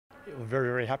We're very,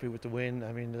 very happy with the win.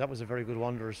 I mean, that was a very good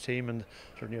Wanderers team, and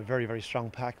certainly a very, very strong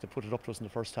pack to put it up to us in the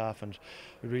first half. And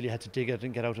we really had to dig it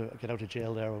and get out of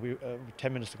jail there. With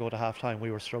 10 minutes to go to half time,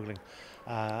 we were struggling.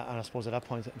 And I suppose at that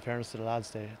point, in fairness to the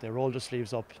lads, they rolled their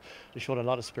sleeves up. They showed a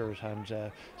lot of spirit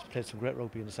and played some great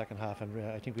rugby in the second half. And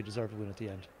I think we deserved a win at the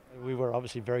end. We were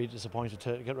obviously very disappointed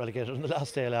to get relegated on the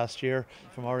last day last year.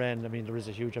 From our end, I mean, there is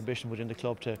a huge ambition within the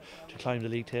club to climb the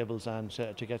league tables and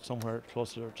to get somewhere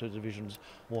closer to Divisions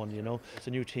 1, you know. It's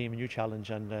a new team, a new challenge,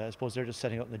 and I suppose they're just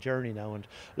setting up on the journey now, and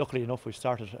luckily enough we've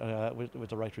started with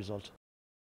the right result.